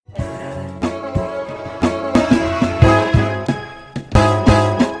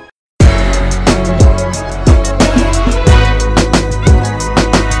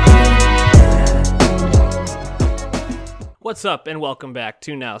What's up, and welcome back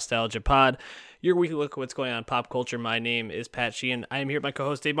to Nostalgia Pod, your weekly look at what's going on in pop culture. My name is Pat Sheehan. I am here with my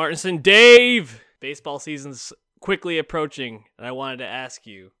co-host Dave Martinson. Dave! Baseball season's quickly approaching, and I wanted to ask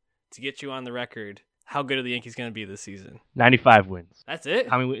you, to get you on the record, how good are the Yankees going to be this season? 95 wins. That's it?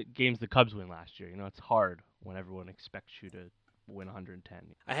 How many games the Cubs win last year? You know, it's hard when everyone expects you to win 110.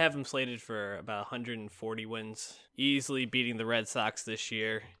 I have them slated for about 140 wins, easily beating the Red Sox this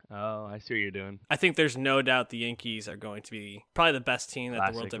year. Oh, I see what you're doing. I think there's no doubt the Yankees are going to be probably the best team that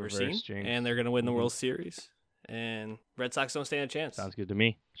Classic the world's ever reverse seen, jinx. and they're going to win the World Series. And Red Sox don't stand a chance. Sounds good to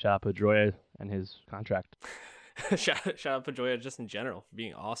me. Shout out Pedroia and his contract. Shout out Pedroia just in general for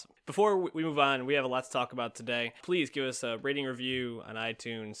being awesome. Before we move on, we have a lot to talk about today. Please give us a rating review on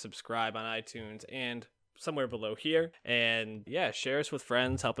iTunes, subscribe on iTunes, and somewhere below here. And yeah, share us with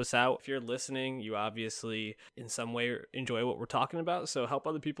friends, help us out. If you're listening, you obviously in some way enjoy what we're talking about, so help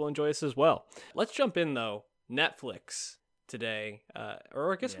other people enjoy us as well. Let's jump in though. Netflix today,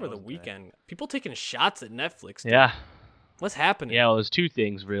 or I guess over the weekend. People taking shots at Netflix. Dude. Yeah. What's happening? Yeah, well, there's two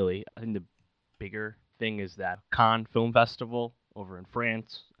things really. I think the bigger thing is that Cannes Film Festival over in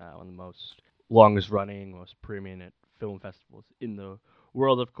France, one of the most longest running, most preeminent film festivals in the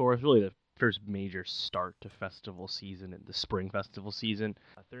world, of course. Really the first major start to festival season and the spring festival season.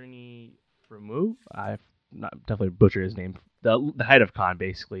 Thierry Frémaux, I've not definitely butchered his name. The head of Cannes,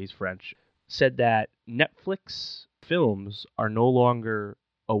 basically, he's French, said that Netflix films are no longer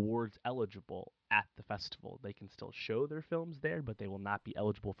awards eligible at the festival. They can still show their films there, but they will not be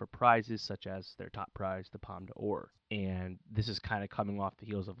eligible for prizes such as their top prize, the Palme d'Or. And this is kind of coming off the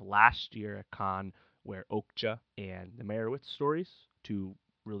heels of last year at Cannes, where Okja and the Meyerowitz Stories, two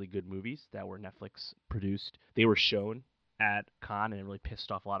really good movies that were Netflix produced, they were shown at Cannes, and it really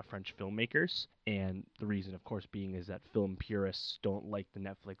pissed off a lot of French filmmakers. And the reason, of course, being is that film purists don't like the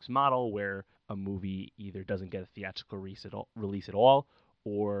Netflix model, where a movie either doesn't get a theatrical release at all,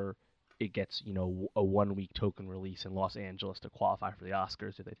 or it gets, a 1 week token release in Los Angeles to qualify for the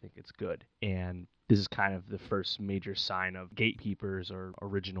Oscars if they think it's good. And this is kind of the first major sign of gatekeepers or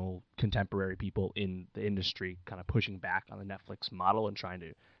original contemporary people in the industry kind of pushing back on the Netflix model and trying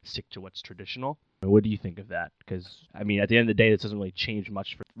to stick to what's traditional. What do you think of that? Because, at the end of the day, this doesn't really change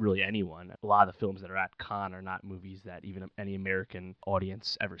much for really anyone. A lot of the films that are at Cannes are not movies that even any American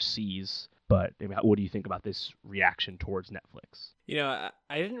audience ever sees. But what do you think about this reaction towards Netflix? I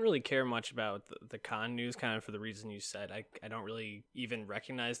didn't really care much about the Cannes news, kind of for the reason you said. I don't really even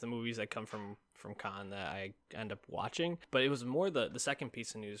recognize the movies that come from Cannes that I end up watching. But it was more the second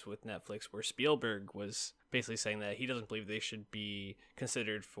piece of news with Netflix, where Spielberg was basically saying that he doesn't believe they should be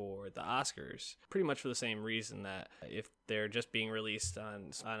considered for the Oscars, pretty much for the same reason that if they're just being released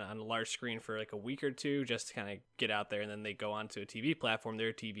on a large screen for like a week or two just to kind of get out there, and then they go onto a TV platform, they're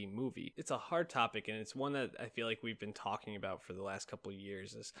a TV movie. It's a hard topic, and it's one that I feel like we've been talking about for the last couple of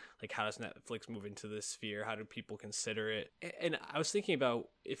years, is like, how does Netflix move into this sphere? How do people consider it? And I was thinking about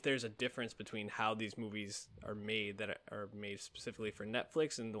if there's a difference between how these movies are made that are made specifically for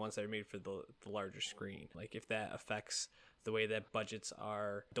Netflix and the ones that are made for the larger screen. Like if that affects the way that budgets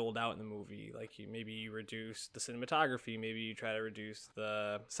are doled out in the movie. Like maybe you reduce the cinematography, maybe you try to reduce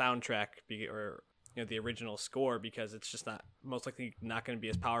the soundtrack or the original score, because it's just most likely not going to be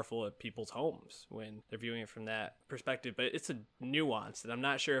as powerful at people's homes when they're viewing it from that perspective. But it's a nuance, and I'm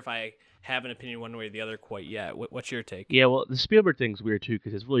not sure if I have an opinion one way or the other quite yet. What's your take? Yeah, well, the Spielberg thing's weird too,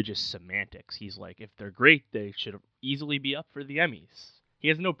 because it's really just semantics. He's like, if they're great, they should easily be up for the Emmys. He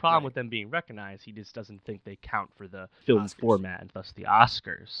has no problem with them being recognized. He just doesn't think they count for the film format, and thus the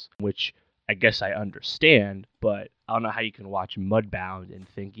Oscars, which I guess I understand, but I don't know how you can watch Mudbound and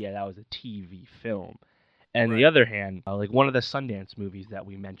think, yeah, that was a TV film. And on the other hand, like one of the Sundance movies that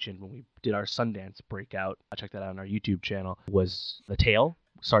we mentioned when we did our Sundance breakout, I checked that out on our YouTube channel, was The Tale,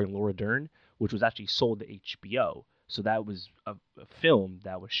 starring Laura Dern, which was actually sold to HBO. So that was a film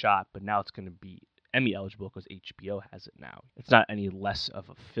that was shot, but now it's going to be Emmy eligible because HBO has it now. It's not any less of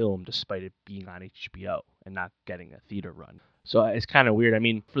a film despite it being on HBO and not getting a theater run. So it's kind of weird.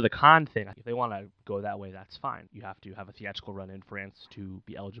 For the Cannes thing, if they want to go that way, that's fine. You have to have a theatrical run in France to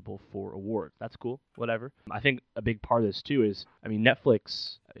be eligible for awards. That's cool, whatever. I think a big part of this too is,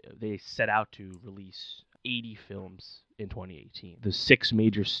 Netflix, they set out to release 80 films in 2018. The 6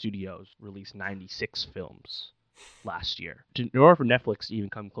 major studios released 96 films last year. In order for Netflix to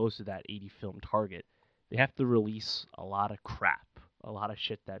even come close to that 80 film target, they have to release a lot of crap, a lot of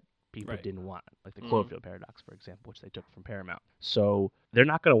shit that people didn't want, like the Cloverfield Paradox, for example, which they took from Paramount. So they're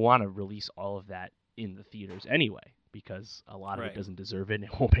not going to want to release all of that in the theaters anyway, because a lot of it doesn't deserve it and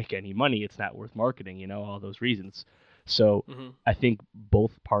it won't make any money. It's not worth marketing, all those reasons. So Hmm. I think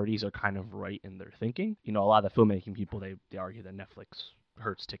both parties are kind of right in their thinking. A lot of the filmmaking people, they argue that Netflix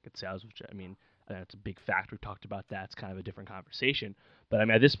hurts ticket sales, which I mean, that's a big fact. We've talked about that. It's kind of a different conversation. But I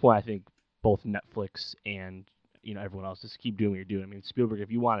mean, at this point, I think both Netflix and everyone else just keep doing what you're doing. I mean, Spielberg,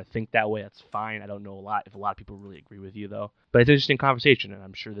 if you want to think that way, that's fine. I don't know if a lot of people really agree with you though. But it's an interesting conversation, and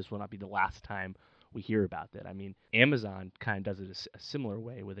I'm sure this will not be the last time we hear about that. I mean, Amazon kind of does it a similar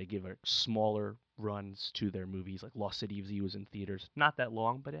way where they give a smaller runs to their movies. Like Lost City of Z was in theaters, not that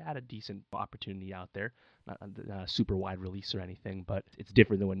long, but it had a decent opportunity out there. Not a super wide release or anything, but it's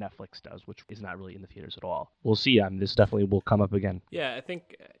different than what Netflix does, which is not really in the theaters at all. We'll see. This definitely will come up again. Yeah, I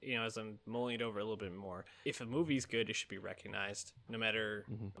think, as I'm mulling it over a little bit more, if a movie's good, it should be recognized, no matter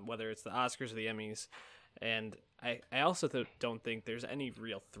whether it's the Oscars or the Emmys. And I also don't think there's any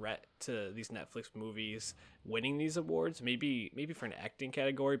real threat to these Netflix movies winning these awards. Maybe for an acting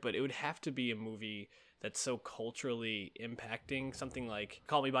category, but it would have to be a movie that's so culturally impacting, something like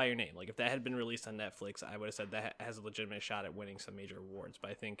Call Me by Your Name. Like if that had been released on Netflix, I would have said that has a legitimate shot at winning some major awards.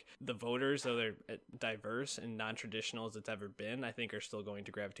 But I think the voters, though they're diverse and non-traditional as it's ever been, I think are still going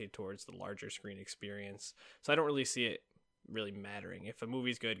to gravitate towards the larger screen experience. So I don't really see it really mattering. If a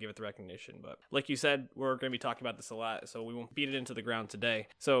movie's good, give it the recognition. But like you said, we're going to be talking about this a lot, so we won't beat it into the ground today.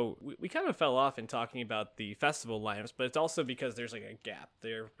 So we kind of fell off in talking about the festival lineups, but it's also because there's like a gap.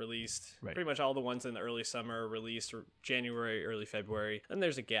 They're released, pretty much all the ones in the early summer are released January, early February. Then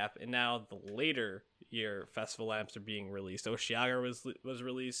there's a gap, and now the later year festival lineups are being released. Osheaga was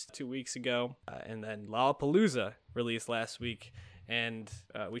released 2 weeks ago, and then Lollapalooza released last week. And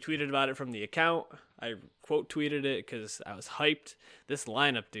we tweeted about it from the account. I quote tweeted it because I was hyped. This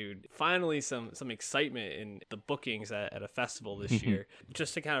lineup, dude, finally some excitement in the bookings at a festival this year.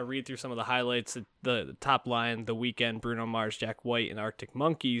 Just to kind of read through some of the highlights, the top line, The Weeknd, Bruno Mars, Jack White, and Arctic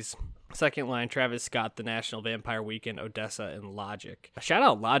Monkeys. Second line, Travis Scott, The National Vampire Weekend, ODESZA, and Logic. Shout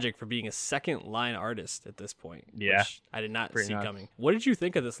out Logic for being a second line artist at this point. Yeah. Which I did not see coming. What did you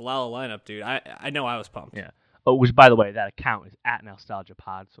think of this Lala lineup, dude? I know I was pumped. Yeah. Oh, which, by the way, that account is at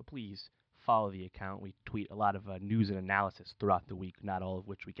NostalgiaPod, so please follow the account. We tweet a lot of news and analysis throughout the week, not all of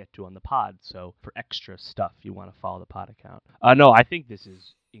which we get to on the pod. So for extra stuff, you want to follow the pod account. No, I think this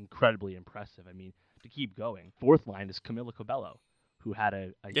is incredibly impressive. I mean, to keep going, fourth line is Camila Cabello, who had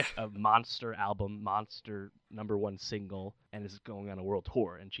a monster album, monster #1 single, and is going on a world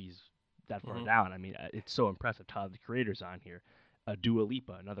tour, and she's that far down. I mean, it's so impressive. Tyler, the Creator's on here. Dua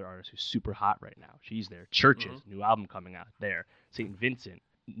Lipa, another artist who's super hot right now. She's there. Churches, new album coming out there. St. Vincent,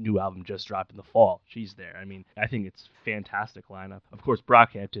 new album just dropped in the fall. She's there. I mean, I think it's fantastic lineup. Of course,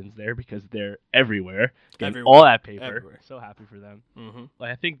 Brockhampton's there because they're everywhere. Getting all that paper. Everywhere. So happy for them.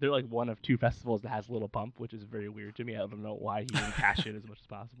 Like I think they're like one of two festivals that has Little Pump, which is very weird to me. I don't know why he didn't cash in as much as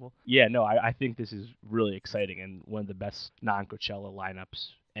possible. Yeah, no, I think this is really exciting and one of the best non-Coachella lineups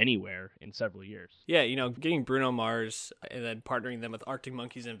anywhere in several years. Yeah, getting Bruno Mars and then partnering them with Arctic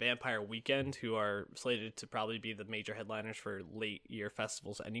Monkeys and Vampire Weekend, who are slated to probably be the major headliners for late year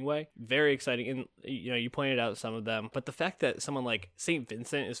festivals anyway. Very exciting. And, you pointed out some of them, but the fact that someone like St.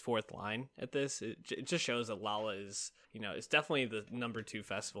 Vincent is fourth line at this, it just shows that Lala is, it's definitely the #2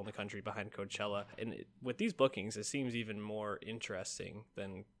 festival in the country behind Coachella. And with these bookings, it seems even more interesting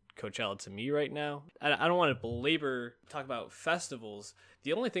than Coachella to me right now. I don't want to talk about festivals.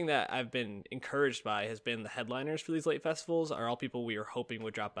 The only thing that I've been encouraged by has been the headliners for these late festivals are all people we were hoping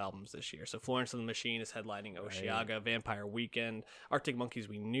would drop albums this year. So Florence and the Machine is headlining Osheaga, Vampire Weekend, Arctic Monkeys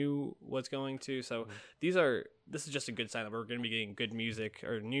we knew was going to. So this is just a good sign that we're going to be getting good music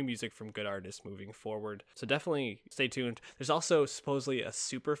or new music from good artists moving forward. So definitely stay tuned. There's also supposedly a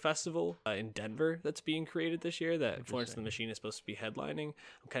super festival in Denver that's being created this year that Florence and the Machine is supposed to be headlining.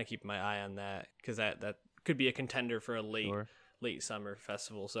 I'm kind of keeping my eye on that because that could be a contender for a late summer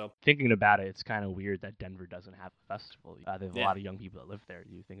festival. So thinking about it, it's kind of weird that Denver doesn't have a festival. There's a lot of young people that live there.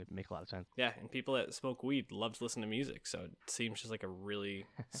 You think it'd make a lot of sense? Yeah, and people that smoke weed love to listen to music, so it seems just like a really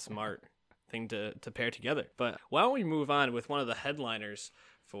smart thing to pair together. But why don't we move on with one of the headliners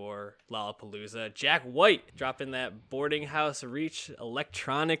for Lollapalooza, Jack White, dropping that Boarding House Reach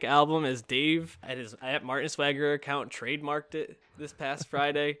electronic album as Dave at Martin Swagger account trademarked it this past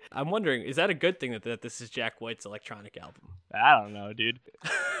Friday. I'm wondering, is that a good thing that this is Jack White's electronic album? I don't know, dude.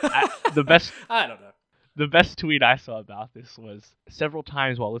 I don't know. The best tweet I saw about this was, several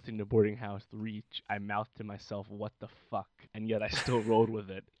times while listening to Boarding House Reach, I mouthed to myself, what the fuck? And yet I still rolled with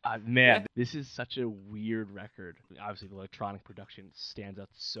it. This is such a weird record. Obviously, the electronic production stands out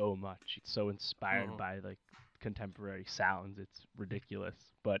so much. It's so inspired by, like, contemporary sounds. It's ridiculous.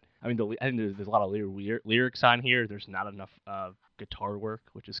 But I mean, I think there's a lot of lyrics on here. There's not enough guitar work,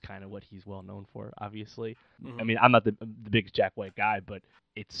 which is kind of what he's well known for, obviously. I mean, I'm not the biggest Jack White guy, but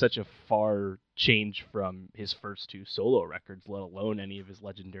it's such a far change from his first two solo records, let alone any of his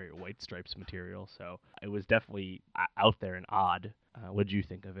legendary White Stripes material. So it was definitely out there and odd. What did you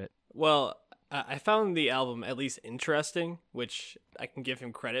think of it? Well, I found the album at least interesting, which I can give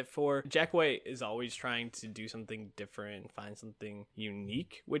him credit for. Jack White is always trying to do something different and find something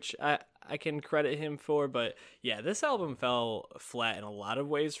unique, which I can credit him for. But yeah, this album fell flat in a lot of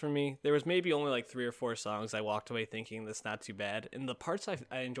ways for me. There was maybe only like 3 or 4 songs I walked away thinking that's not too bad. And the parts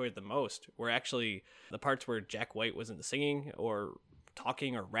I enjoyed the most were actually the parts where Jack White wasn't singing or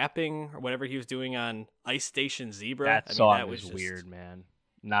talking or rapping or whatever he was doing on Ice Station Zebra. That song was weird, man.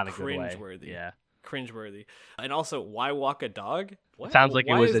 Not a good way. Cringeworthy. Yeah. Cringeworthy. And also, Why Walk a Dog? What? It sounds like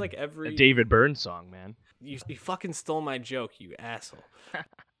Why it was a a David Byrne song, man. You fucking stole my joke, you asshole.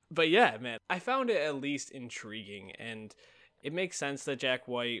 But yeah, man, I found it at least intriguing, and it makes sense that Jack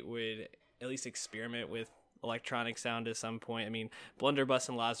White would at least experiment with electronic sound at some point. I mean, Blunderbuss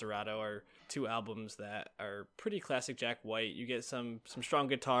and Lazzarato are 2 albums that are pretty classic Jack White. You get some strong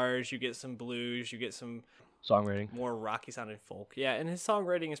guitars, you get some blues, you get some songwriting, more rocky sounding folk. Yeah, and his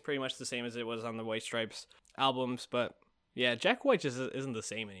songwriting is pretty much the same as it was on the White Stripes albums, but yeah, Jack White just isn't the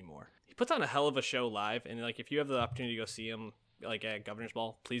same anymore. He puts on a hell of a show live, and like if you have the opportunity to go see him like at Governor's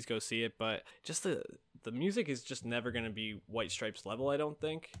Ball, please go see it, but just the music is just never going to be White Stripes level, I don't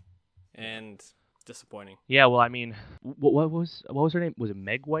think. And disappointing. Yeah, well, I mean, what was her name? Was it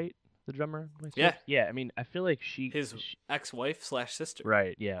Meg White, the drummer? Yeah. Yeah, I mean, I feel like his ex-wife / sister.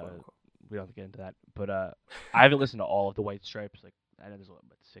 Right, yeah. We don't have to get into that, but I haven't listened to all of the White Stripes. Like, I know there's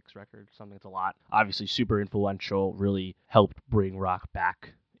 6 records, something. It's a lot. Obviously, super influential. Really helped bring rock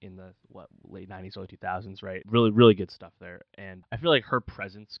back in the late '90s, early 2000s. Right, really, really good stuff there. And I feel like her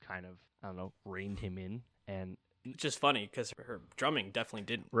presence kind of, I don't know, reined him in. And it's just funny because her drumming definitely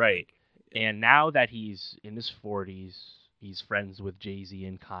didn't. Right, and now that he's in his 40s, he's friends with Jay-Z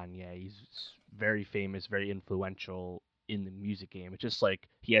and Kanye. He's very famous, very influential in the music game. It's just like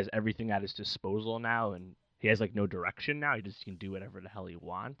he has everything at his disposal now, and he has like no direction now. He just can do whatever the hell he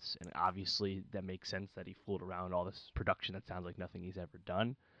wants, and obviously that makes sense that he fooled around all this production that sounds like nothing he's ever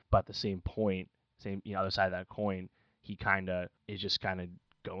done. But at the same point, other side of that coin, he kind of is just kind of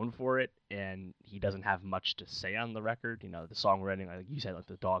going for it, and he doesn't have much to say on the record. The songwriting, like you said, like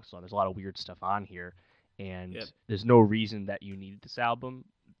the dog song, there's a lot of weird stuff on here, and there's no reason that you needed this album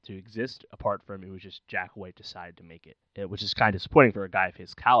to exist apart from it was just Jack White decided to make it, which is kind of disappointing for a guy of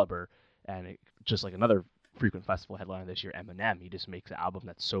his caliber. And just like another frequent festival headliner this year, Eminem, he just makes an album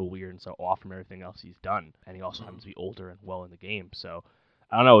that's so weird and so off from everything else he's done, and he also happens to be older and well in the game. So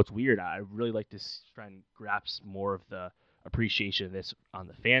I don't know, it's weird. I really like to try and grasp more of the appreciation of this on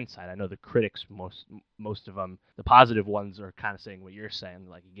the fan side. I know the critics, most of them, the positive ones, are kind of saying what you're saying,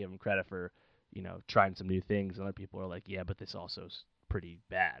 like you give them credit for trying some new things, and other people are like, yeah, but this also is pretty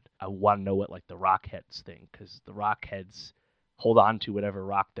bad. I want to know what like the rock heads think, because the rock heads hold on to whatever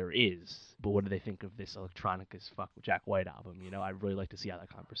rock there is, but what do they think of this electronic as fuck Jack White album? I'd really like to see how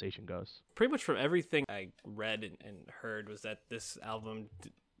that conversation goes. Pretty much from everything I read and heard was that this album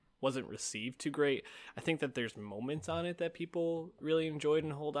wasn't received too great. I think that there's moments on it that people really enjoyed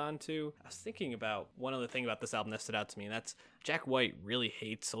and hold on to. I was thinking about one other thing about this album that stood out to me, and that's Jack White really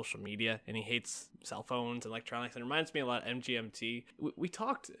hates social media, and he hates cell phones and electronics, and it reminds me a lot of MGMT. We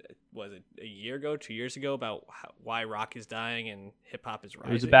talked, was it a year ago, 2 years ago, about why rock is dying and hip-hop is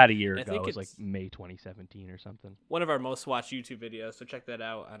rising. It was about a year ago. It was like May 2017 or something. One of our most watched YouTube videos, so check that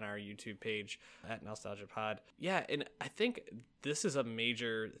out on our YouTube page at Nostalgia Pod. Yeah, and I think this is a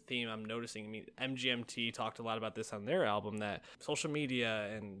major theme I'm noticing. I mean, MGMT talked a lot about this on their album, that social media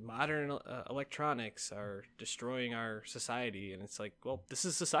and modern electronics are destroying our society. And it's like, well, this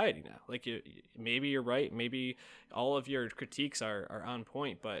is society now. Like, maybe you're right. Maybe all of your critiques are on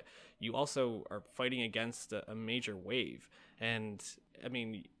point, but you also are fighting against a major wave. And I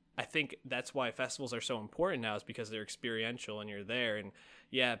mean, I think that's why festivals are so important now, is because they're experiential and you're there. And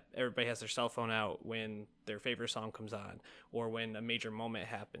yeah, everybody has their cell phone out when their favorite song comes on or when a major moment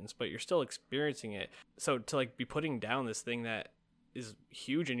happens, but you're still experiencing it. So to like be putting down this thing that is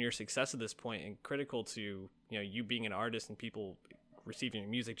huge in your success at this point and critical to you being an artist and people receiving your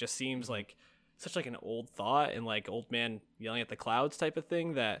music just seems like such like an old thought and like old man yelling at the clouds type of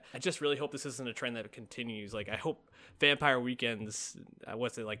thing, that I just really hope this isn't a trend that continues. Like, I hope Vampire Weekend's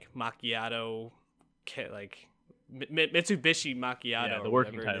what's it, like macchiato, like Mitsubishi macchiato, the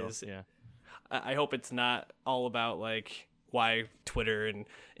working title. Yeah, I hope it's not all about like why Twitter and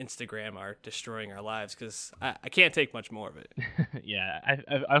Instagram are destroying our lives, because I can't take much more of it. Yeah,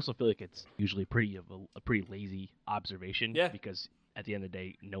 I also feel like it's usually a pretty lazy observation. Yeah. Because at the end of the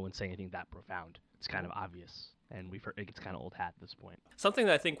day, no one's saying anything that profound. It's kind of obvious, and we've heard it gets kind of old hat at this point. Something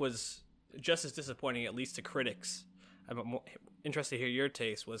that I think was just as disappointing, at least to critics, I'm more interested to hear your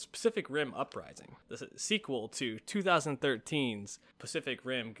taste, was Pacific Rim Uprising, the sequel to 2013's Pacific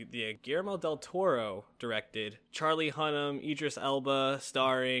Rim. The Guillermo del Toro directed, Charlie Hunnam, Idris Elba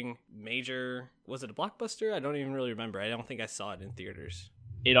starring, major, was it a blockbuster? I don't even really remember. I don't think I saw it in theaters.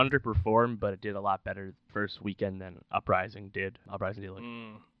 It underperformed, but it did a lot better first weekend than Uprising did. Uprising did like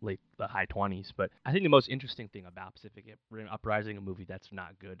late the high 20s. But I think the most interesting thing about Pacific Rim Uprising, a movie that's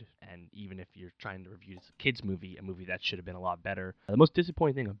not good, and even if you're trying to review this kids movie, a movie that should have been a lot better, the most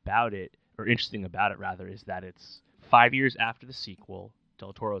disappointing thing about it, or interesting about it rather, is that it's 5 years after the sequel.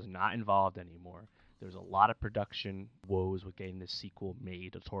 Del Toro's not involved anymore. There's a lot of production woes with getting this sequel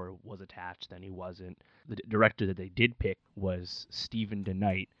made. Del Toro was attached, then he wasn't. The director that they did pick was Stephen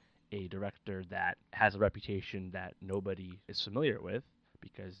DeKnight, a director that has a reputation that nobody is familiar with,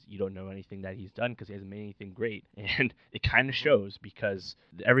 because you don't know anything that he's done because he hasn't made anything great. And it kind of shows, because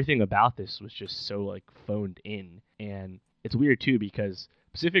everything about this was just so like phoned in. And it's weird too, because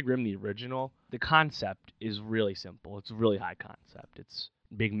Pacific Rim, the original, the concept is really simple. It's a really high concept. It's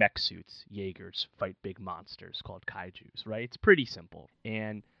big mech suits, Jaegers, fight big monsters called kaijus, right? It's pretty simple.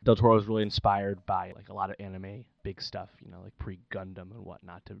 And Del Toro was really inspired by like a lot of anime, big stuff, like pre-Gundam and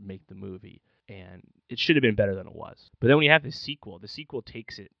whatnot to make the movie. And it should have been better than it was. But then when you have the sequel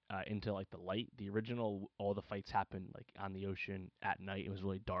takes it into like the light. The original, all the fights happen like on the ocean at night. It was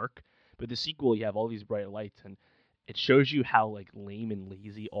really dark. But the sequel, you have all these bright lights, and it shows you how like lame and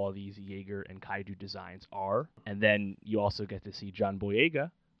lazy all these Jaeger and Kaiju designs are. And then you also get to see John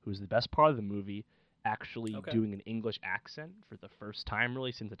Boyega, who's the best part of the movie, actually doing an English accent for the first time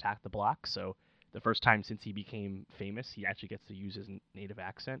really since Attack the Block. So the first time since he became famous, he actually gets to use his native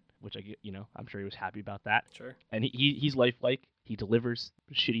accent, which I'm sure he was happy about that. Sure. And he's lifelike. He delivers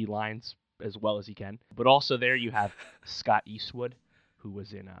shitty lines as well as he can. But also there you have Scott Eastwood, who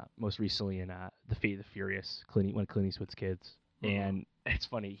was in most recently in The Fate of the Furious, one of Clint Eastwood's kids. And it's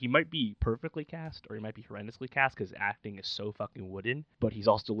funny, he might be perfectly cast or he might be horrendously cast because acting is so fucking wooden, but he's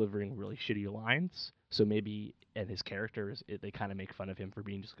also delivering really shitty lines. So maybe, and his character they kind of make fun of him for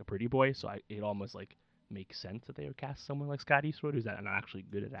being just like a pretty boy. So it almost like makes sense that they would cast someone like Scott Eastwood, who's not actually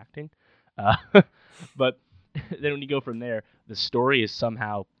good at acting. But then when you go from there, the story is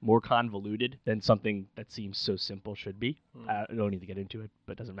somehow more convoluted than something that seems so simple should be. I don't need to get into it,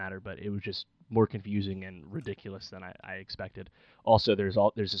 but it doesn't matter. But it was just more confusing and ridiculous than I expected. Also, there's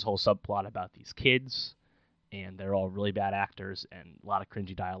this whole subplot about these kids, and they're all really bad actors, and a lot of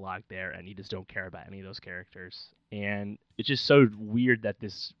cringy dialogue there, and you just don't care about any of those characters. And it's just so weird that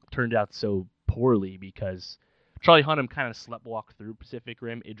this turned out so poorly, because Charlie Hunnam kind of sleptwalked through Pacific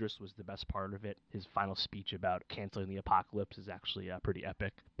Rim. Idris was the best part of it. His final speech about canceling the apocalypse is actually pretty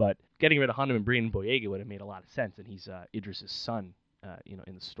epic. But getting rid of Hunnam and bringing Boyega would have made a lot of sense, and he's Idris's son,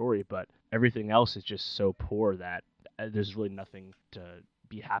 in the story. But everything else is just so poor that there's really nothing to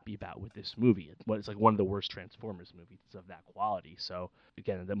be happy about with this movie. It's like one of the worst Transformers movies of that quality. So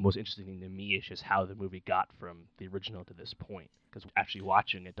again, the most interesting thing to me is just how the movie got from the original to this point, because actually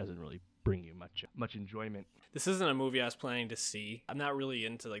watching it doesn't really bring you much enjoyment. This isn't a movie I was planning to see. I'm not really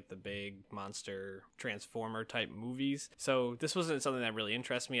into like the big monster Transformer type movies, so this wasn't something that really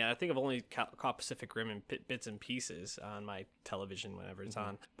interests me. I think I've only caught Pacific Rim in bits and pieces on my television whenever it's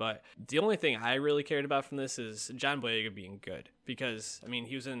on. But the only thing I really cared about from this is John Boyega being good, because I mean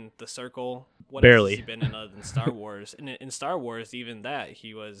he was in The Circle. What Barely. else has he been in other than Star Wars? And in Star Wars, even that,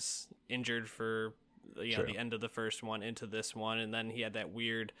 he was injured for the end of the first one into this one, and then he had that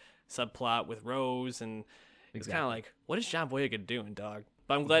weird subplot with Rose, and it's kind of like, what is John Boyega doing, dog?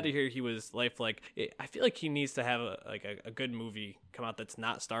 But I'm glad to hear he was lifelike. I feel like he needs to have a good movie come out that's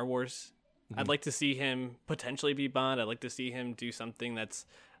not Star Wars. I'd like to see him potentially be Bond. I'd like to see him do something that's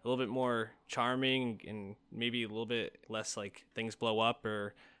a little bit more charming and maybe a little bit less like things blow up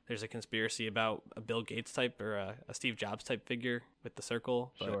or there's a conspiracy about a Bill Gates type or a Steve Jobs type figure with The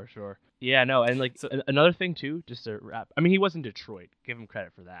Circle. But Sure. Yeah, no, and like another thing too, just to wrap. I mean, he was in Detroit. Give him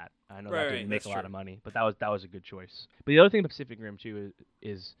credit for that. I know that didn't make a lot of money, but that was a good choice. But the other thing about Pacific Rim too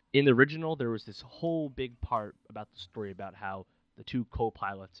is in the original there was this whole big part about the story about how the two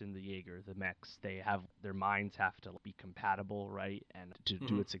co-pilots in the Jaeger, the mechs, their minds have to be compatible, right, and to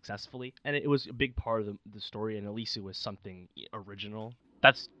do it successfully. And it was a big part of the story, and at least it was something original.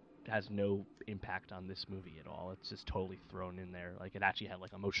 That's has no impact on this movie at all. It's just totally thrown in there. Like it actually had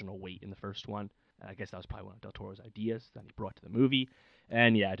like emotional weight in the first one, I guess that was probably one of Del Toro's ideas that he brought to the movie.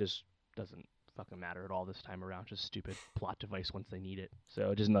 And yeah, it just doesn't fucking matter at all this time around. Just stupid plot device once they need it.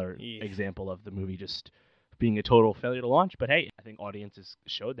 So just another example of the movie just being a total failure to launch. But hey, I think audiences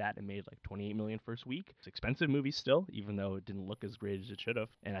showed that and made like 28 million first week. It's an expensive movie still, even though it didn't look as great as it should have.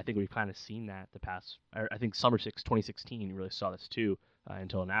 And I think we've kind of seen that the past. I think Summer 2016, you really saw this too.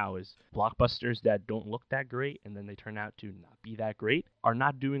 Until now, is blockbusters that don't look that great and then they turn out to not be that great are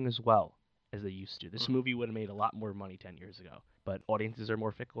not doing as well as they used to. This movie would have made a lot more money 10 years ago, but audiences are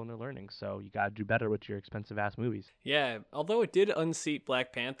more fickle and they're learning, so you gotta do better with your expensive ass movies. Yeah, although it did unseat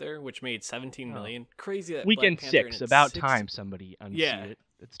Black Panther, which made 17 million. Crazy that Weekend Black Panther 6, about time somebody unseat it.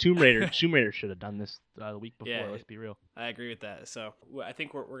 It's Tomb Raider. Tomb Raider should have done this the week before. Yeah, let's be real. I agree with that. So I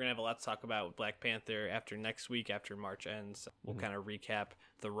think we're gonna have a lot to talk about with Black Panther after next week, after March ends. We'll kind of recap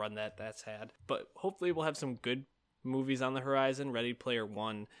the run that's had. But hopefully we'll have some good movies on the horizon. Ready Player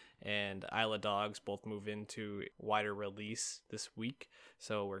One and Isle of Dogs both move into wider release this week.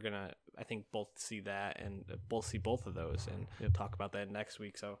 So we're gonna, I think, both see that and both see both of those and talk about that next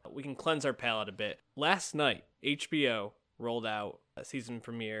week. So we can cleanse our palate a bit. Last night, HBO rolled out a season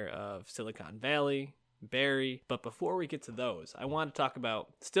premiere of Silicon Valley, Barry. But before we get to those, I want to talk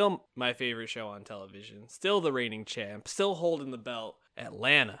about still my favorite show on television, still the reigning champ, still holding the belt,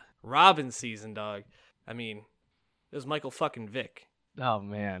 Atlanta. Robin season, dog. I mean, it was Michael fucking Vick. Oh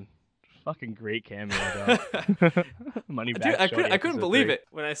man, fucking great cameo, dog. Money back. Dude, I couldn't believe it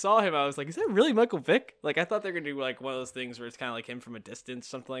when I saw him. I was like, "Is that really Michael Vick?" Like, I thought they were gonna do like one of those things where it's kind of like him from a distance,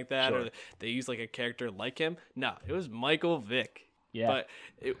 something like that, or they use like a character like him. No, it was Michael Vick. Yeah. But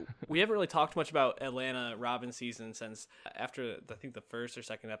we haven't really talked much about Atlanta Robin season since after, I think, the first or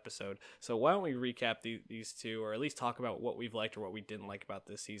second episode. So why don't we recap these two, or at least talk about what we've liked or what we didn't like about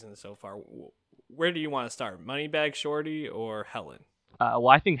this season so far. Where do you want to start? Moneybag Shorty or Helen? Well,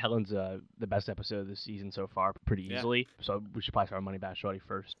 I think Helen's the best episode of this season so far, pretty easily. Yeah. So we should probably start with Moneybag Shorty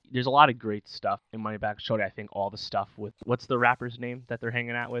first. There's a lot of great stuff in Moneybag Shorty. I think all the stuff with, what's the rapper's name that they're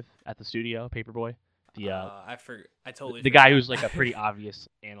hanging out with at the studio, Paperboy? I totally the guy who's like a pretty obvious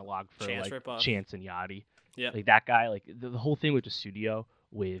analog for Chance like Chance and Yachty. Yeah, like that guy. Like the whole thing with the studio,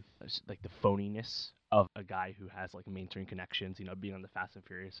 with like the phoniness of a guy who has like mainstream connections, being on the Fast and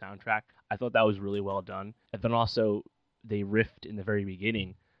Furious soundtrack. I thought that was really well done. And then also they riffed in the very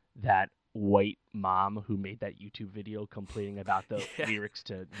beginning that white mom who made that YouTube video complaining about the lyrics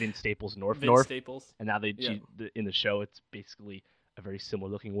to Vince Staples' North. Staples. And now in the show it's basically a very similar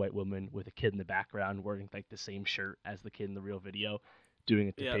looking white woman with a kid in the background wearing like the same shirt as the kid in the real video, doing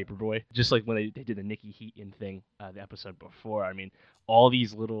it to Paperboy. Just like when they did the Nikki Heaton thing the episode before. I mean, all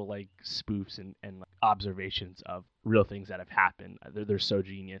these little like spoofs and like, observations of real things that have happened. They're so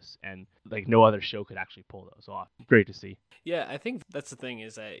genius, and like no other show could actually pull those off. Great to see. Yeah, I think that's the thing,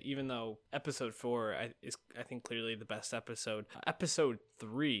 is that even though episode 4 is I think clearly the best episode, episode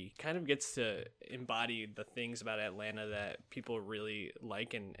 3 kind of gets to embody the things about Atlanta that people really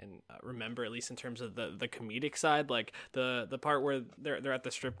like and remember, at least in terms of the comedic side, like the part where they're at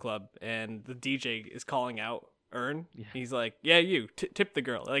the strip club and the DJ is calling out Earn. Yeah. He's like, yeah, you tip the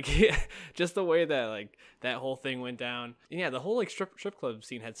girl. Like, just the way that like that whole thing went down. Yeah, the whole like strip club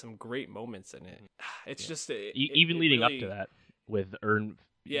scene had some great moments in it. It's just even leading really, up to that with Earn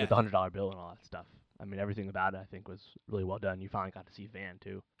with the $100 bill and all that stuff. I mean, everything about it I think was really well done. You finally got to see Van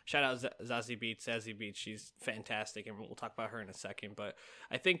too. Shout out Zazie Beetz. She's fantastic, and we'll talk about her in a second. But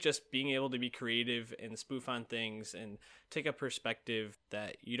I think just being able to be creative and spoof on things and take a perspective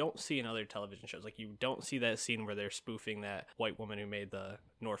that you don't see in other television shows. Like, you don't see that scene where they're spoofing that white woman who made the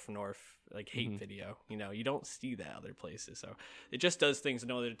North like hate video. You don't see that other places. So it just does things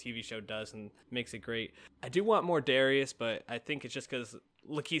no other TV show does and makes it great. I do want more Darius, but I think it's just because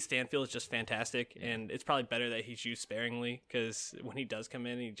Lakeith Stanfield is just fantastic, and it's probably better that he's used sparingly, because when he does come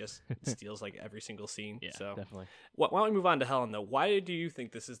in, he just steals like every single scene. Yeah, so definitely. Why don't we move on to Helen, though? Why do you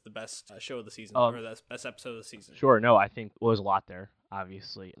think this is the best show of the season, or the best episode of the season? Sure, no, I think there's a lot there.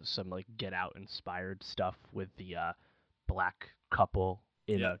 Obviously, some like Get Out inspired stuff with the black couple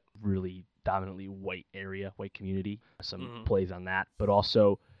in a really dominantly white community. Some plays on that, but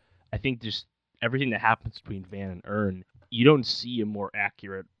also I think just everything that happens between Van and Earn, you don't see a more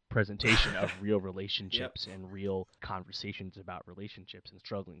accurate presentation of real relationships and real conversations about relationships and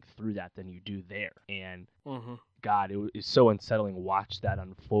struggling through that than you do there. And God, it is so unsettling to watch that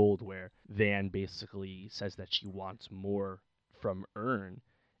unfold, where Van basically says that she wants more from Earn,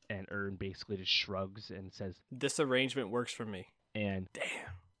 and Earn basically just shrugs and says, "This arrangement works for me." And damn,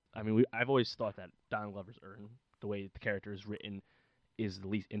 I mean, I've always thought that Donald Glover's Earn, the way the character is written, is the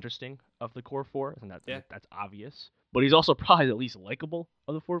least interesting of the core four, and Yeah. that's obvious. But he's also probably the least likable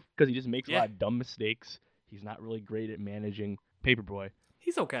of the four because he just makes a lot of dumb mistakes. He's not really great at managing Paperboy.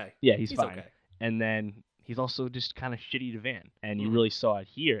 He's okay. Yeah, he's fine. Okay. And then he's also just kind of shitty to Van, and you Mhm. really saw it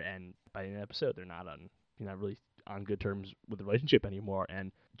here. And by the end of the episode, they're not really on good terms with the relationship anymore,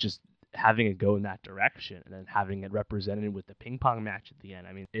 and just having it go in that direction and then having it represented with the ping pong match at the end.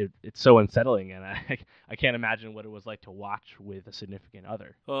 I mean, it's so unsettling, and I can't imagine what it was like to watch with a significant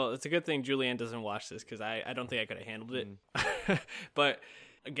other. Well, it's a good thing Julianne doesn't watch this because I don't think I could have handled it. But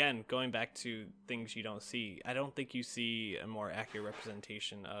again, going back to things you don't see, I don't think you see a more accurate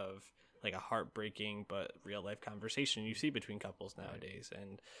representation of like a heartbreaking but real life conversation you see between couples nowadays.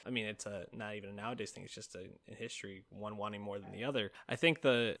 And I mean, it's not even a nowadays thing, it's just in history, one wanting more than the other. I think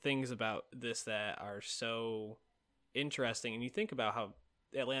the things about this that are so interesting, and you think about how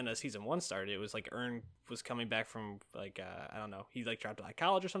Atlanta season 1 started, it was like Earn was coming back from like I don't know, he like dropped out of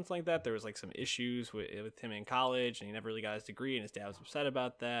college or something like that. There was like some issues with him in college, and he never really got his degree, and his dad was upset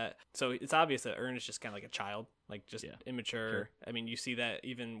about that. So it's obvious that Earn is just kind of like a child, like just immature. Sure. I mean, you see that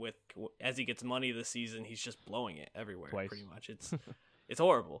even with as he gets money this season, he's just blowing it everywhere. Twice. Pretty much. It's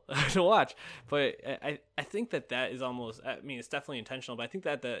horrible to watch, but I think that is almost, I mean, it's definitely intentional, but I think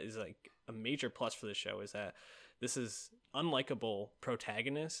that is like a major plus for the show, is that this is unlikable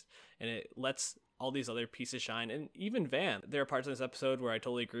protagonist, and it lets all these other pieces shine. And even Van, there are parts in this episode where I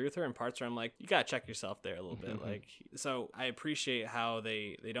totally agree with her, and parts where I'm like, you gotta check yourself there a little bit. Like, so I appreciate how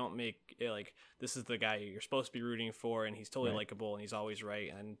they don't make it like this is the guy you're supposed to be rooting for, and he's totally likable, and he's always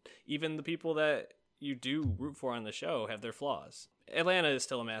right. And even the people that you do root for on the show have their flaws. Atlanta is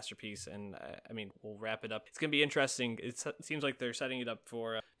still a masterpiece, and I mean, we'll wrap it up. It's gonna be interesting. It seems like they're setting it up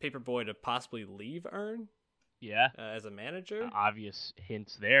for Paperboy to possibly leave Earn. Yeah. As a manager. Obvious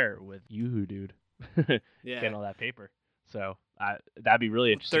hints there with Yoo-hoo dude. Getting all that paper. So that'd be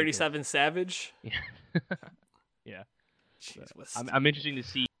really interesting. 37 Savage. Yeah. Yeah. Jeez, I'm interested to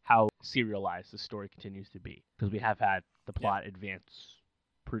see how serialized the story continues to be, because we have had the plot advance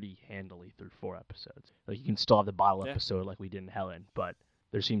pretty handily through 4 episodes. Like, you can still have the bottle episode like we did in Helen, but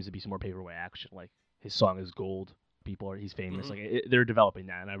there seems to be some more paperweight action. Like, his song is gold. He's famous. Like, they're developing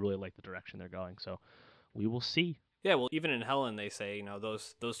that, and I really like the direction they're going. So we will see. Yeah, well, even in Helen, they say, you know,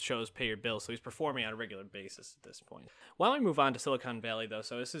 those shows pay your bills, so he's performing on a regular basis at this point. Why don't we move on to Silicon Valley, though?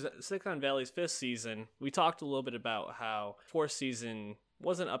 So this is Silicon Valley's 5th season. We talked a little bit about how 4th season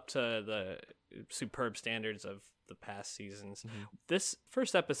wasn't up to the superb standards of the past seasons. This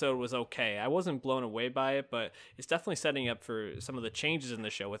first episode was okay. I wasn't blown away by it, but it's definitely setting up for some of the changes in the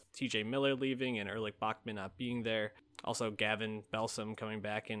show, with TJ Miller leaving and Erlich Bachman not being there. Also, Gavin Belsom coming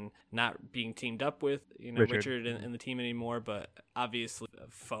back and not being teamed up with Richard in the team anymore, but obviously a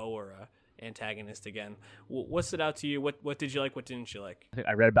foe or a antagonist again. What stood out to you? What did you like? What didn't you like? I think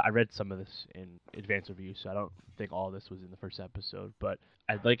I read some of this in advance review, so I don't think all of this was in the first episode. But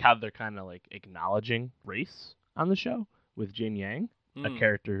I like how they're kind of like acknowledging race on the show with Jin Yang, a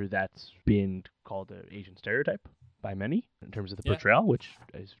character that's been called an Asian stereotype by many in terms of the portrayal, which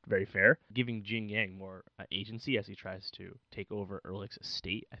is very fair. Giving Jin Yang more agency as he tries to take over Erlich's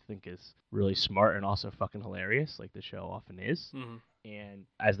estate, I think, is really smart and also fucking hilarious, like the show often is. And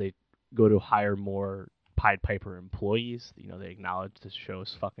as they go to hire more Pied Piper employees, they acknowledge this show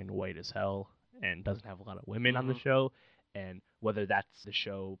is fucking white as hell and doesn't have a lot of women on the show. And whether that's the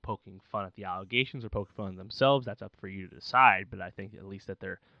show poking fun at the allegations or poking fun at themselves, that's up for you to decide. But I think at least that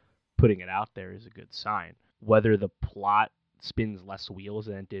they're putting it out there is a good sign. Whether the plot spins less wheels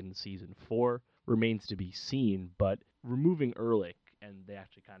than it did in season 4 remains to be seen, but removing Erlich, and they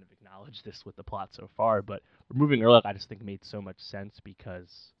actually kind of acknowledge this with the plot so far, but removing Erlich I just think made so much sense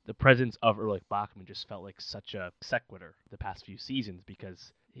because the presence of Erlich Bachman just felt like such a sequitur the past few seasons,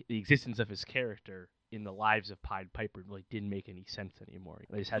 because the existence of his character in the lives of Pied Piper really didn't make any sense anymore.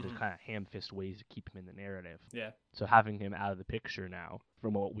 They just had to kind of ham-fist ways to keep him in the narrative. Yeah. So having him out of the picture now,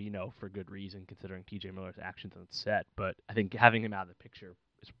 from what we know, for good reason, considering TJ Miller's actions on set, but I think having him out of the picture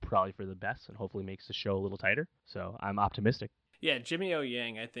is probably for the best and hopefully makes the show a little tighter. So I'm optimistic. Yeah, Jimmy O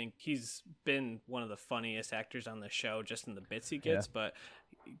Yang, I think he's been one of the funniest actors on the show just in the bits he gets, but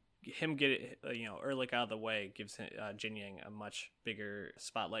him getting Erlich out of the way gives Jin Yang a much bigger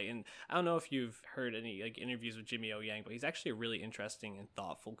spotlight. And I don't know if you've heard any interviews with Jimmy O Yang, but he's actually a really interesting and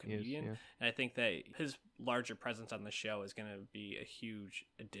thoughtful comedian. And I think that his larger presence on the show is going to be a huge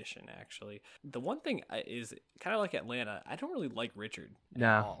addition, actually. The one thing is kind of like Atlanta, I don't really like Richard at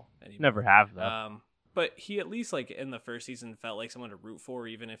all anymore. Never have, though. But he at least, in the first season, felt like someone to root for,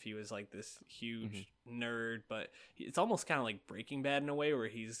 even if he was, this huge nerd. But it's almost kind of like Breaking Bad in a way, where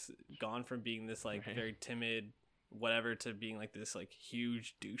he's gone from being this, very timid, whatever to being like this like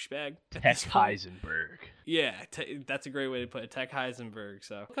huge douchebag. Tech Heisenberg. Yeah, that's a great way to put it. Tech Heisenberg.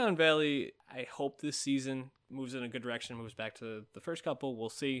 So Silicon Valley, I hope this season moves in a good direction, moves back to the first couple. We'll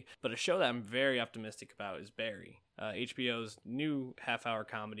see. But a show that I'm very optimistic about is Barry. HBO's new half-hour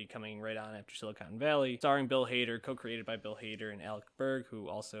comedy coming right on after Silicon Valley, starring Bill Hader, co-created by Bill Hader and Alec Berg, who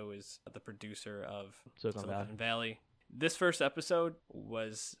also is the producer of Silicon Valley. This first episode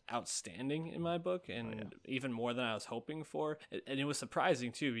was outstanding in my book, and even more than I was hoping for. And it was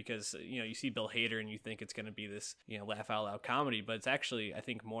surprising too, because you see Bill Hader and you think it's going to be this laugh out loud comedy, but it's actually, I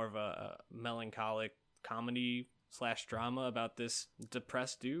think, more of a melancholic comedy / drama about this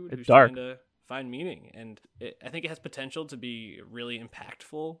depressed dude who's trying to find meaning. And I think it has potential to be really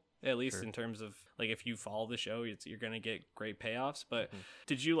impactful, at least in terms of like if you follow the show, you're going to get great payoffs. But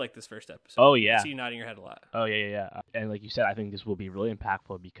did you like this first episode? Oh, yeah. I see you nodding your head a lot. Oh, yeah. And like you said, I think this will be really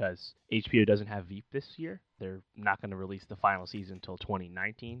impactful because HBO doesn't have Veep this year. They're not going to release the final season until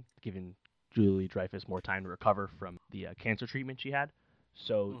 2019, giving Julie Dreyfus more time to recover from the cancer treatment she had.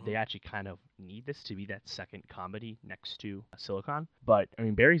 So they actually kind of need this to be that second comedy next to Silicon. But, I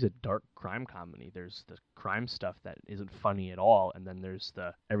mean, Barry's a dark crime comedy. There's the crime stuff that isn't funny at all, and then there's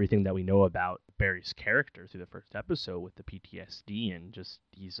the everything that we know about Barry's character through the first episode with the PTSD, and just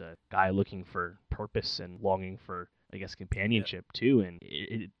he's a guy looking for purpose and longing for, I guess, companionship, too. And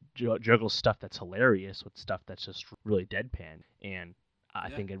it juggles stuff that's hilarious with stuff that's just really deadpan. And I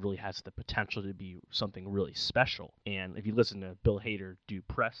think it really has the potential to be something really special. And if you listen to Bill Hader do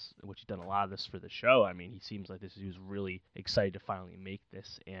press, which he's done a lot of this for the show, I mean, he seems like he was really excited to finally make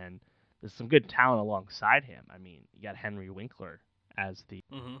this. And there's some good talent alongside him. I mean, you got Henry Winkler as the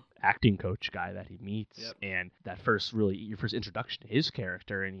acting coach guy that he meets. And that your first introduction to his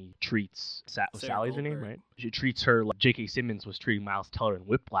character, and he treats Sally's her name, right? She treats her like J.K. Simmons was treating Miles Teller in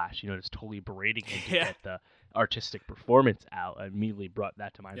Whiplash, just totally berating him to get the artistic performance out. Immediately brought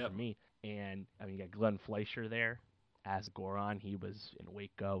that to mind for me. And I mean, you got Glenn Fleischer there as Goron. He was in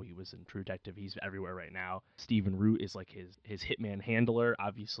Waco. He was in True Detective. He's everywhere right now. Stephen Root is like his hitman handler.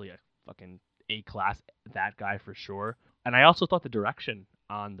 Obviously a fucking A-class, that guy for sure. And I also thought the direction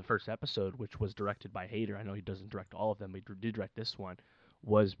on the first episode, which was directed by Hader, I know he doesn't direct all of them, but he did direct this one,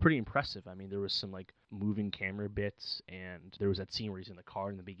 was pretty impressive. I mean, there was some like moving camera bits, and there was that scene where he's in the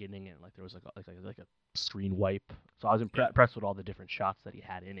car in the beginning, and like there was like a screen wipe. So I was impressed with all the different shots that he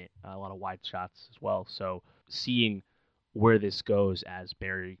had in it. A lot of wide shots as well. So seeing where this goes as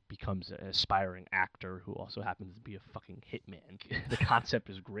Barry becomes an aspiring actor who also happens to be a fucking hitman. The concept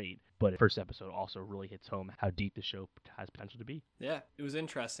is great, but the first episode also really hits home how deep the show has potential to be. Yeah, it was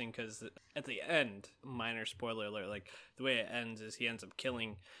interesting because at the end, minor spoiler alert, like the way it ends is he ends up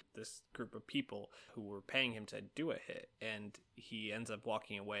killing this group of people who were paying him to do a hit, and he ends up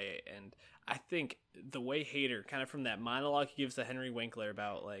walking away. And I think the way Hader, kind of from that monologue he gives to Henry Winkler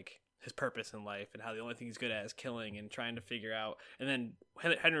about like his purpose in life and how the only thing he's good at is killing and trying to figure out, and then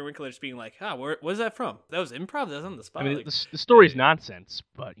Henry Winkler just being like, where's that from? That was improv? That was on the spot? I mean, the story's nonsense,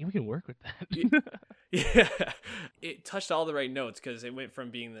 but we can work with that. Yeah. It touched all the right notes because it went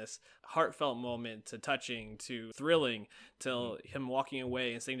from being this heartfelt moment to touching to thrilling till him walking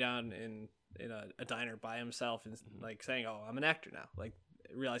away and sitting down in a diner by himself and like saying, oh, I'm an actor now. Like,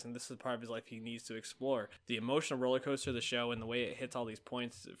 realizing this is part of his life he needs to explore. The emotional roller coaster of the show and the way it hits all these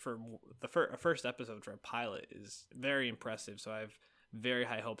points for the first episode for a pilot is very impressive. So I have very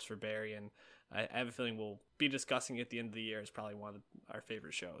high hopes for Barry, and I have a feeling we'll be discussing it at the end of the year. It's probably one of our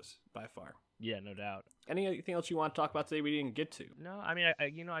favorite shows by far. Yeah, no doubt. Anything else you want to talk about today we didn't get to? No, I mean,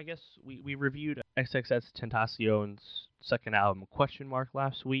 I guess we reviewed XXXTentacion's second album, Question Mark,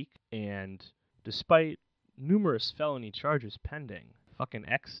 last week, and despite numerous felony charges pending, fucking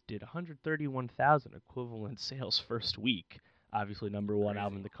X did 131,000 equivalent sales first week. Obviously, number one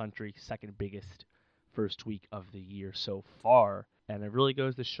album in the country, second biggest first week of the year so far. And it really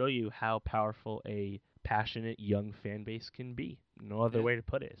goes to show you how powerful a passionate young fan base can be. No other way to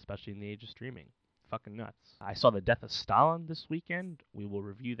put it, especially in the age of streaming. Fucking nuts. I saw The Death of Stalin this weekend. We will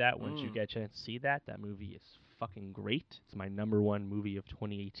review that once you get a chance to see that. That movie is fucking great. It's my number one movie of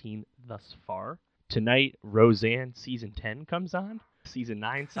 2018 thus far. Tonight, Roseanne Season 10 comes on. Season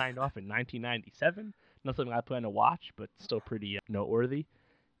 9 signed off in 1997. Nothing I plan to watch, but still pretty noteworthy.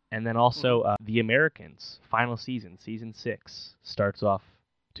 And then also The Americans, final season, Season 6, starts off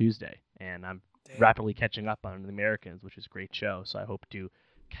Tuesday. And I'm rapidly catching up on The Americans, which is a great show. So I hope to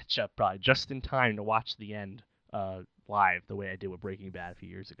catch up probably just in time to watch the end live the way I did with Breaking Bad a few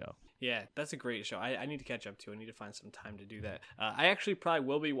years ago. Yeah, that's a great show. I need to catch up to. I need to find some time to do that. I actually probably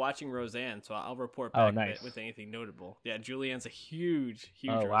will be watching Roseanne, so I'll report back with anything notable. Yeah, Julianne's a huge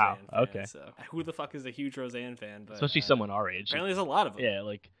Roseanne fan. Okay. So who the fuck is a huge Roseanne fan? But, especially someone our age. Apparently, there's a lot of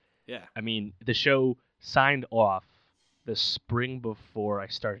them. Yeah. I mean, the show signed off the spring before I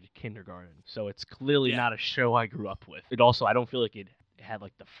started kindergarten, so it's clearly not a show I grew up with. It also, I don't feel like it had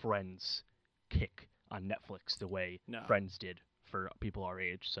like the Friends kick on Netflix the way Friends did for people our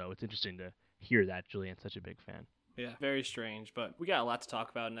age, so it's interesting to hear that Julianne's such a big fan. Yeah, very strange, but we got a lot to talk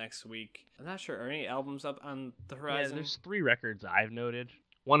about next week. I'm not sure, are any albums up on the horizon? Yeah, there's 3 records I've noted,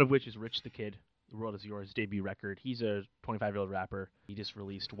 one of which is Rich the Kid, The World Is Yours debut record. He's a 25-year-old rapper. He just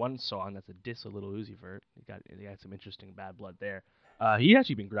released one song that's a diss of Lil Uzi Vert. He got some interesting bad blood there. He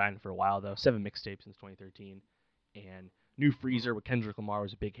actually been grinding for a while, though, 7 mixtapes since 2013, and New Freezer with Kendrick Lamar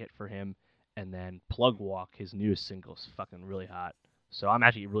was a big hit for him. And then Plug Walk, his newest single, is fucking really hot. So I'm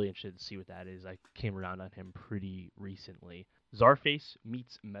actually really interested to see what that is. I came around on him pretty recently. Czarface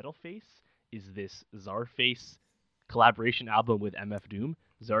meets Metalface is this Czarface collaboration album with MF Doom.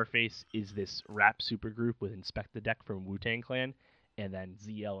 Czarface is this rap supergroup with Inspect the Deck from Wu-Tang Clan, and then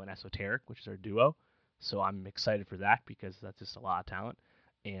ZL and Esoteric, which is our duo. So I'm excited for that because that's just a lot of talent.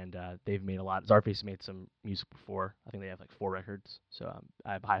 And they've made a lot. Czarface made some music before. I think they have like 4 records. So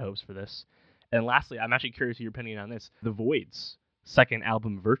I have high hopes for this. And lastly, I'm actually curious your opinion on this. The Void's second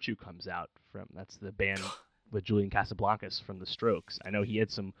album, Virtue, comes out from. That's the band with Julian Casablancas from The Strokes. I know he had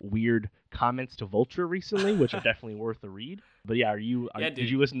some weird comments to Vulture recently, which are definitely worth a read. But yeah, did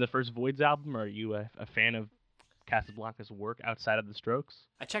you listen to the first Void's album? Or are you a fan of Casablancas' work outside of The Strokes?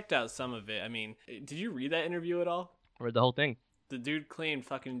 I checked out some of it. I mean, did you read that interview at all? I read the whole thing. The dude claimed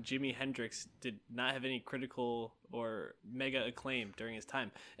fucking Jimi Hendrix did not have any critical or mega acclaim during his time.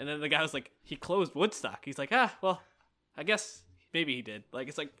 And then the guy was like, he closed Woodstock. He's like, well, I guess maybe he did. Like,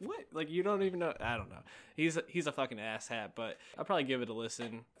 it's like, what? Like, you don't even know. I don't know. He's a fucking asshat, but I'll probably give it a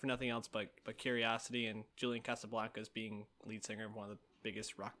listen for nothing else but curiosity, and Julian Casablancas being lead singer of one of the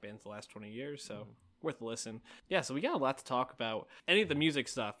biggest rock bands the last 20 years. So worth a listen. Yeah, so we got a lot to talk about. Any of the music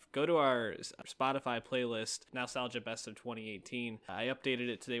stuff, go to our Spotify playlist, Nostalgia Best of 2018. I updated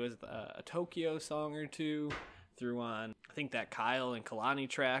it today with a Tokyo song or 2. Threw on, I think, that Kyle and Kalani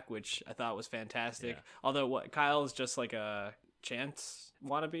track, which I thought was fantastic. Yeah. Although Kyle is just like a Chance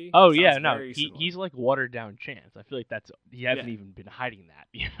wannabe. Oh, yeah, no, he's like watered down Chance. I feel like he hasn't even been hiding that,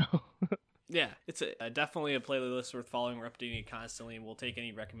 you know? Yeah, it's definitely a playlist worth following. We're updating it constantly, and we'll take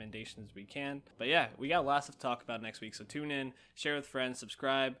any recommendations we can. But yeah, we got lots to talk about next week, so tune in, share with friends,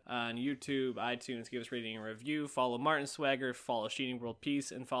 subscribe on YouTube, iTunes, give us a rating and review, follow Martin Swagger, follow Sheeting World Peace,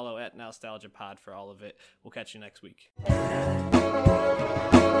 and follow @NostalgiaPod for all of it. We'll catch you next week.